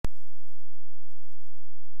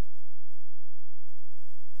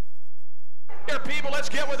People, let's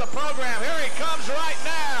get with the program. Here he comes right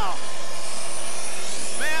now.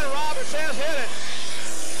 Man, Roberts has hit it.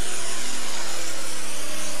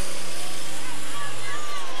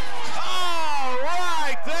 Oh,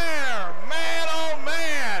 right there. Man, oh,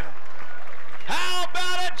 man. How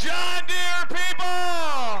about it, John Deere,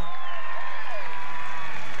 people?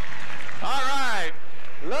 All right.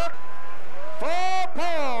 Look, full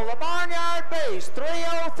pull, the barnyard base,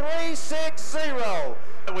 30360.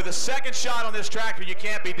 With a second shot on this tractor, you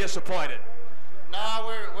can't be disappointed. No,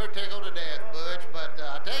 we're tickled to death, Butch, but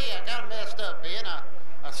I tell you, I kind of messed up, Ben. I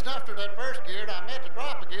snuffed her that first gear, and I meant to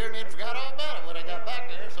drop a gear and then forgot all about it when I got back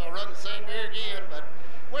there, so I run the same gear again, but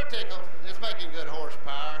we're tickled. It's making good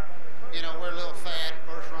horsepower. You know, we're a little fat,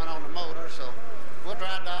 first run on the motor, so we'll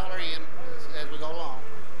try to dial her in as we go along.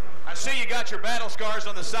 I see you got your battle scars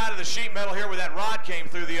on the side of the sheet metal here where that rod came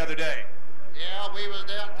through the other day. Yeah, we was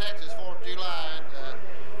down in Texas 4th of July and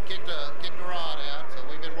kicked the rod out, so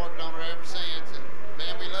we've been working on her ever since. And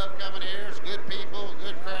man, we love coming here. It's good people,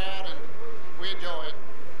 good crowd, and we enjoy it.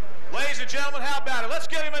 Ladies and gentlemen, how about it? Let's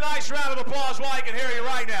give him a nice round of applause while I can hear you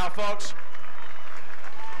right now, folks.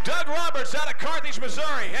 Doug Roberts out of Carthage,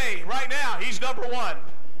 Missouri. Hey, right now, he's #1.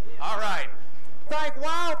 All right. Think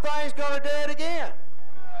Wild Thing's gonna do it again.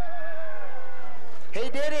 He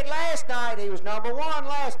did it last night. He was #1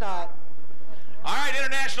 last night. All right,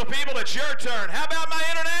 international people, it's your turn. How about my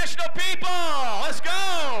international people? Let's go.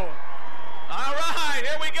 All right,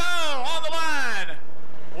 here we go. On the line,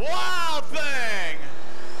 Wild Thing.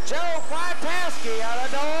 Joe Kwiatkowski out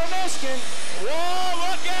of Dole, Michigan. Whoa,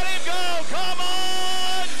 look at him go. Come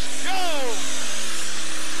on, Joe.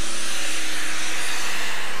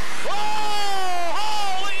 Whoa,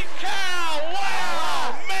 holy cow.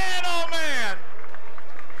 Wow, man, oh, man.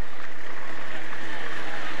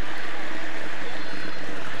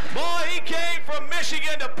 Boy, he came from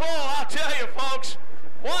Michigan to pull, I'll tell you, folks.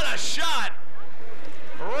 What a shot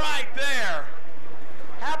right there.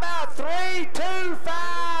 How about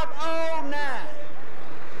 32509?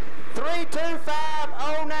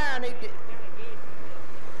 32509.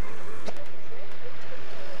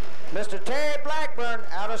 Mr. Terry Blackburn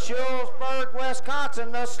out of Shullsburg,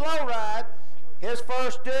 Wisconsin, the slow ride. His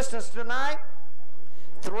first distance tonight,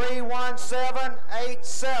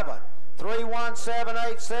 31787.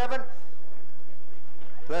 31787.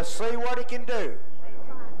 Let's see what he can do.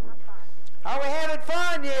 Are we having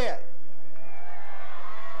fun yet?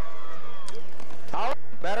 All right.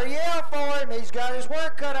 Better yell for him. He's got his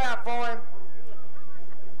work cut out for him.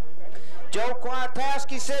 Joe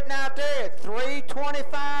Kwiatkowski sitting out there at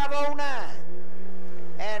 32509.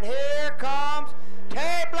 And here comes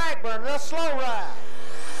Terry Blackburn, the slow ride.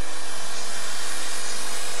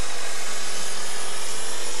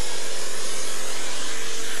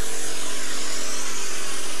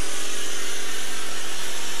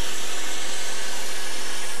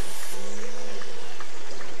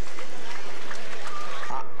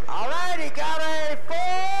 Got a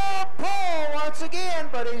full pull once again,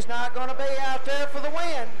 but he's not going to be out there for the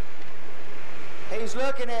win. He's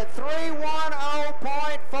looking at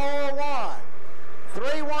 310.41.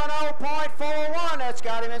 310.41. That's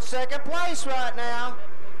got him in second place right now.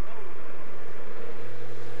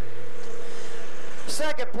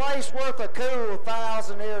 Second place worth a cool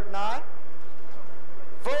 1,000 here tonight.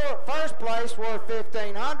 First place worth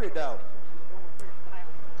 1,500 though.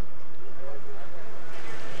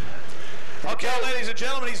 Okay, ladies and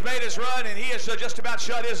gentlemen, he's made his run, and he has just about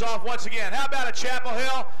shut his off once again. How about at Chapel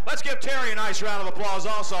Hill? Let's give Terry a nice round of applause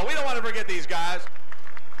also. We don't want to forget these guys.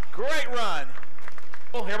 Great run.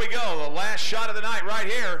 Well, here we go, the last shot of the night right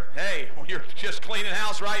here. Hey, you're just cleaning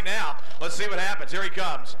house right now. Let's see what happens. Here he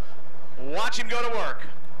comes. Watch him go to work.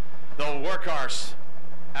 The workhorse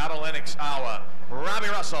out of Lenox, Iowa. Robbie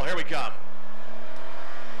Russell, here we come.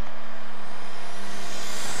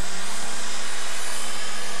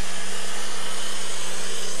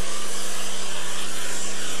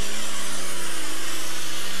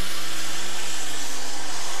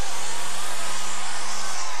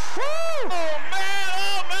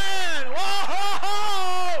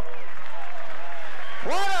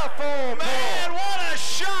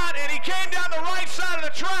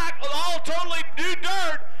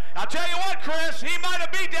 I'll tell you what, Chris, he might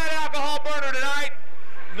have beat that alcohol burner tonight.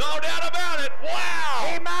 No doubt about it. Wow.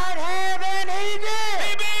 He might have, and he did.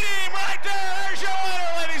 He beat him right there. There's your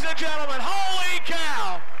winner, ladies and gentlemen. Holy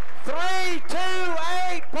cow.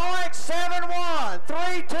 328.71.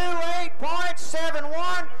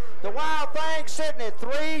 328.71. The Wild Thing sitting at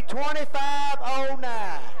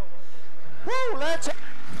 325.09. Woo, let's...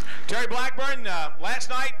 Terry Blackburn, last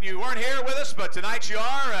night you weren't here with us, but tonight you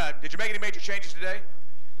are. Did you make any major changes today?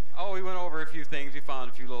 Oh, we went over a few things. We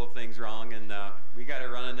found a few little things wrong, and we got it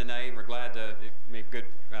running tonight, and we're glad to make good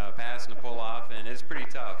pass and a pull off, and it's pretty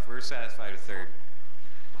tough. We're satisfied with third.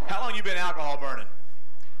 How long you been alcohol burning?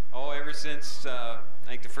 Oh, ever since, I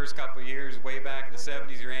think the first couple of years, way back in the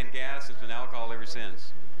 70s, you ran gas. It's been alcohol ever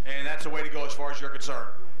since. And that's the way to go as far as you're concerned?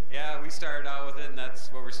 Yeah, we started out with it, and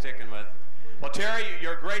that's what we're sticking with. Well, Terry,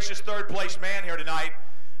 you're a gracious third-place man here tonight.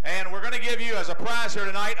 And we're going to give you, as a prize here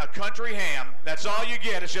tonight, a country ham. That's all you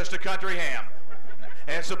get is just a country ham.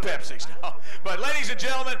 And some Pepsis. No. But ladies and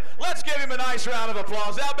gentlemen, let's give him a nice round of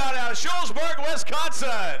applause. How about out of Shullsburg,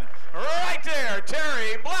 Wisconsin? Right there,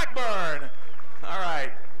 Terry Blackburn. All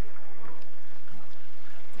right.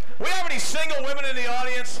 We have any single women in the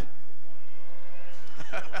audience?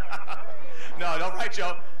 No, don't write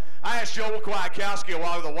Joe. I asked Joe Kwiatkowski a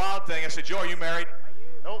while ago the wild thing. I said, Joe, are you married?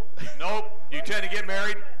 Nope. Nope. You tend to get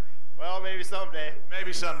married? Well, maybe someday.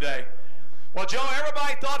 Maybe someday. Well, Joe,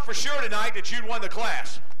 everybody thought for sure tonight that you'd won the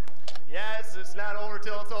class. Yeah, it's not over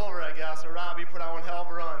till it's over, I guess. So Robbie put on one hell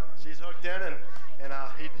of a run. She's hooked in, and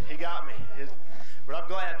he got me. But I'm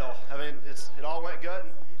glad, though. I mean, it all went good.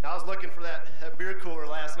 And I was looking for that beer cooler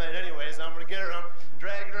last night anyways. I'm going to get her. I'm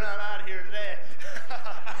dragging her out of here today.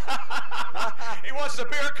 He wants the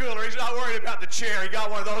beer cooler. He's not worried about the chair. He got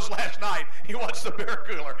one of those last night. He wants the beer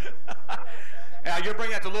cooler. You're going to bring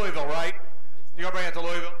that to Louisville, right? You're going to bring that to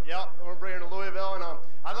Louisville? Yep, I'm going to bring her to Louisville. And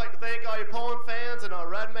I'd like to thank all you Poland fans and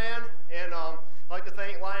Redman. And I'd like to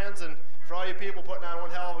thank Lions and for all you people putting on one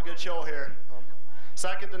hell of a good show here.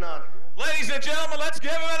 Second to none. Ladies and gentlemen, let's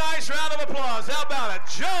give him a nice round of applause. How about it?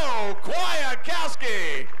 Joe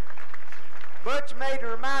Kwiatkowski. Butch made to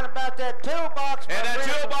remind about that toolbox. And that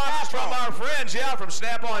toolbox is from our friends, yeah, from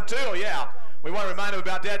Snap-on Tool, yeah. We want to remind them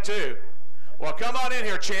about that, too. Well, come on in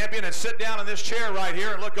here, champion, and sit down in this chair right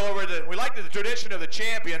here and look over we like the tradition of the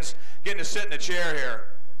champions getting to sit in the chair here.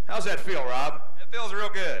 How's that feel, Rob? It feels real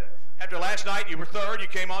good. After last night, you were third. You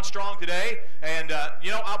came on strong today. And,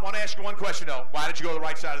 I want to ask you one question, though. Why did you go to the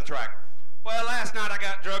right side of the track? Well, last night I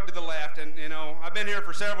got drugged to the left, and, I've been here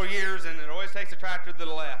for several years, and it always takes a tractor to the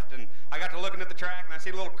left. And I got to looking at the track, and I see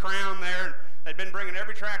a little crown there, and they'd been bringing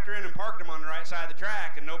every tractor in and parked them on the right side of the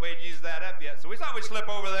track, and nobody had used that up yet. So we thought we'd slip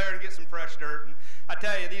over there and get some fresh dirt. And I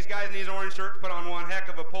tell you, these guys in these orange shirts put on one heck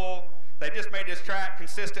of a pull. They just made this track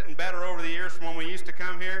consistent and better over the years from when we used to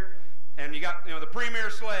come here. And you got, the premier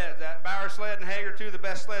sleds, that Bauer sled and Hager, two of the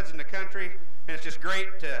best sleds in the country. And it's just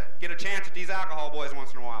great to get a chance at these alcohol boys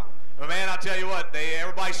once in a while. Well, man, I'll tell you what,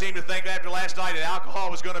 everybody seemed to think after last night that alcohol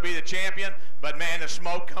was going to be the champion, but, man, the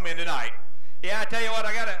smoke come in tonight. Yeah, I tell you what,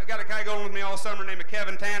 I got a guy going with me all summer named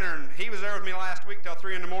Kevin Tanner, and he was there with me last week till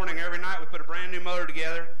 3 in the morning. Every night we put a brand new motor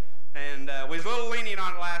together, and we was a little lenient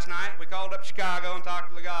on it last night. We called up Chicago and talked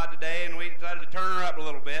to the God today, and we decided to turn her up a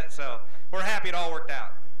little bit, so we're happy it all worked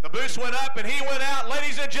out. The boost went up and he went out.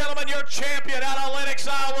 Ladies and gentlemen, your champion out of Lenox,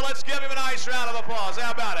 Iowa. Let's give him a nice round of applause.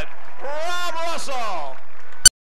 How about it? Rob Russell.